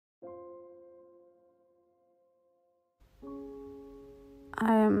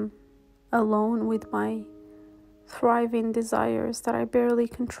I am alone with my thriving desires that I barely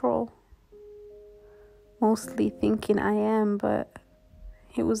control. Mostly thinking I am, but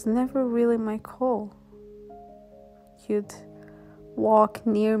it was never really my call. You'd walk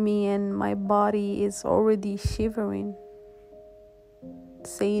near me and my body is already shivering,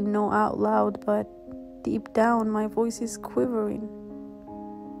 saying no out loud, but deep down my voice is quivering.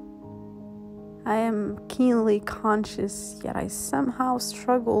 I am keenly conscious, yet I somehow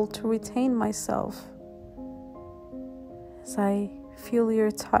struggle to retain myself. As I feel your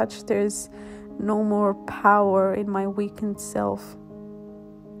touch, there's no more power in my weakened self.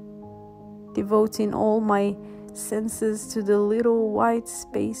 Devoting all my senses to the little white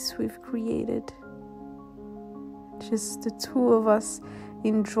space we've created. Just the two of us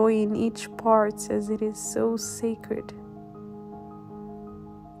enjoying each part as it is so sacred.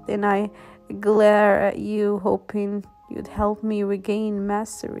 Then I glare at you, hoping you'd help me regain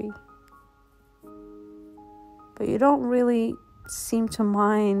mastery. But you don't really seem to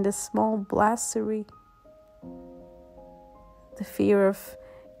mind the small blassery. The fear of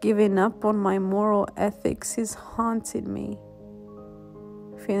giving up on my moral ethics is haunting me.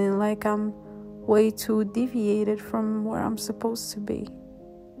 Feeling like I'm way too deviated from where I'm supposed to be.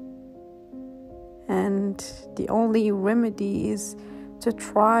 And the only remedy is to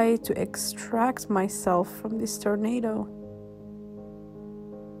try to extract myself from this tornado.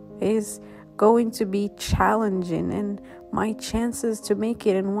 It is going to be challenging, and my chances to make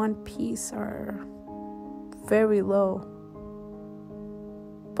it in one piece are very low.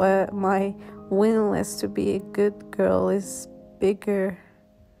 But my willingness to be a good girl is bigger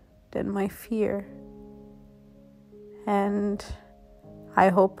than my fear. And I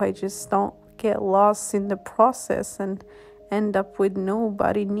hope I just don't get lost in the process and end up with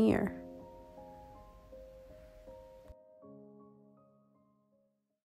nobody near.